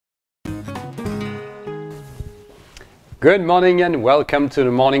Good morning and welcome to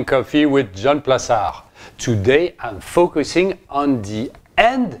the Morning Coffee with John Plassard. Today I'm focusing on the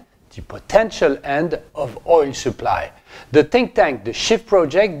potential end of oil supply. The think tank, the Shift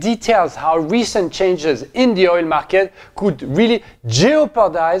Project, details how recent changes in the oil market could really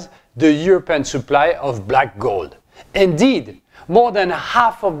jeopardize the European supply of black gold. Indeed, more than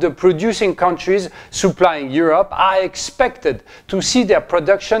half of the producing countries supplying Europe are expected to see their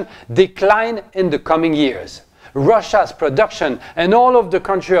production decline in the coming years. Russia's production and all of the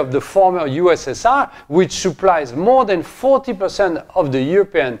countries of the former USSR, which supplies more than 40% of the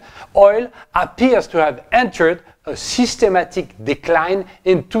European oil, appears to have entered a systematic decline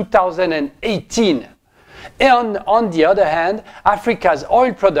in 2018. And on the other hand, Africa's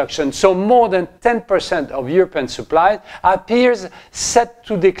oil production, so more than 10% of European supply, appears set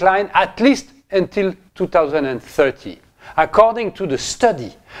to decline at least until 2030. According to the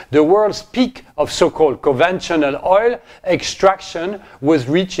study, the world's peak of so-called conventional oil extraction was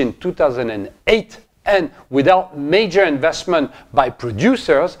reached in 2008, and without major investment by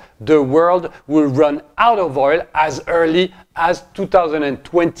producers, the world will run out of oil as early as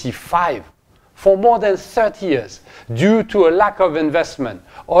 2025. For more than 30 years, due to a lack of investment,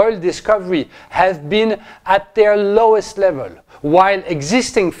 oil discovery has been at their lowest level, while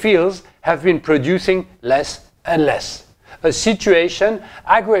existing fields have been producing less and less. A situation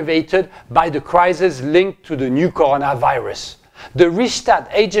aggravated by the crisis linked to the new coronavirus. The Rystad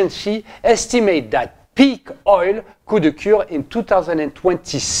agency estimates that peak oil could occur in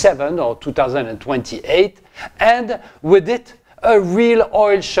 2027 or 2028, and with it, a real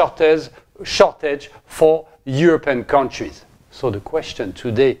oil shortage for European countries. So the question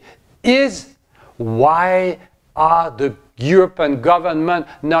today is, why are the European government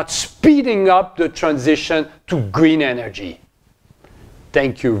not speeding up the transition to green energy?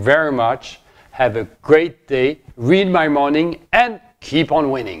 Thank you very much. Have a great day. Read my morning and keep on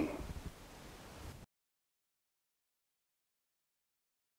winning.